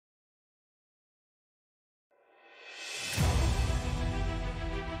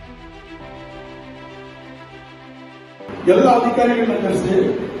ಎಲ್ಲ ಅಧಿಕಾರಿಗಳನ್ನ ಕರೆಸಿ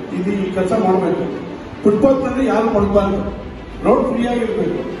ಇದು ಈ ಕೆಲಸ ಮಾಡಬೇಕು. ಫುಟ್ಪಾತ್ ನಲ್ಲಿ ಯಾರು ಕೊಡಬಾರ್ದು, ರೋಡ್ ಫ್ರೀ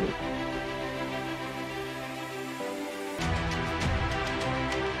ಆಗಿರ್ಬೇಕು.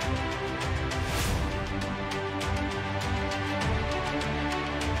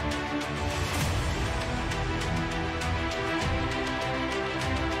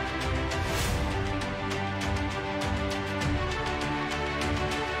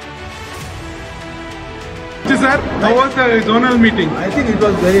 Sir, how was the zonal meeting? I think it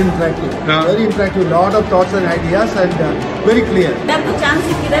was very interactive. Very interactive. Lot of thoughts and ideas and very clear. ಎಲ್ಲರಿಗೂ ಚಾನ್ಸ್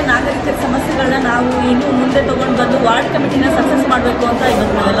ಸಿಕ್ಕಿದೆ. ನಾಗರಿಕರ ಸಮಸ್ಯೆಗಳನ್ನ ನಾವು ಇನ್ನು ಮುಂದೆ ತಗೊಂಡು ಬಂದು ವಾರ್ಡ್ ಕಮಿಟಿನ ಸಕ್ಸಸ್ ಮಾಡಬೇಕು ಅಂತ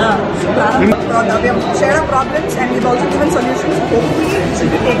ಇವತ್ತು ನಾವೆಲ್ಲ we have shared our problems and we've also given solutions. Hopefully it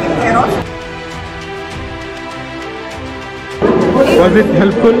should be taken care of. Was it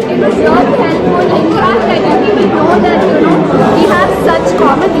helpful? It was really helpful. In fact, I didn't even know that, we have such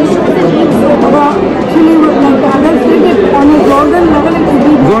common issues and needs. Actually, like others did it on a zonal level, it should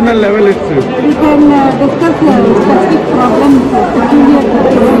be Zonal level itself. we can discuss specific problems peculiar.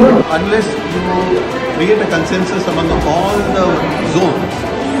 Unless you create a consensus among all the zones,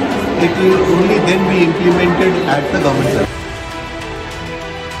 it will only then be implemented at the government level.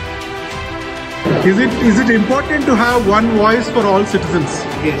 Is it important to have one voice for all citizens?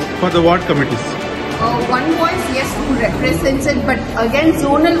 Yes. For the ward committees? One voice, yes, who represents it, but again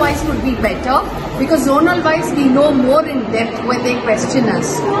zonal wise would be better, because zonal wise we know more in depth when they question us.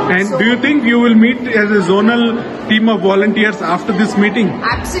 And so, do you think you will meet as a zonal team of volunteers after this meeting?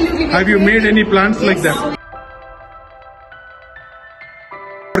 Absolutely. Have you made any plans like that?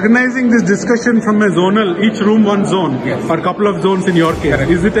 Organizing this discussion from a zonal, each room one zone, or couple of zones in your case,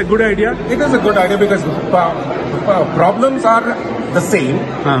 is it a good idea? It is a good idea because problems are the same.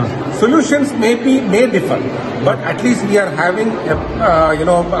 Solutions may differ, but at least we are having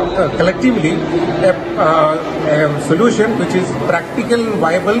collectively a solution which is practical and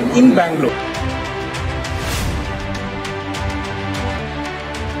viable in Bangalore.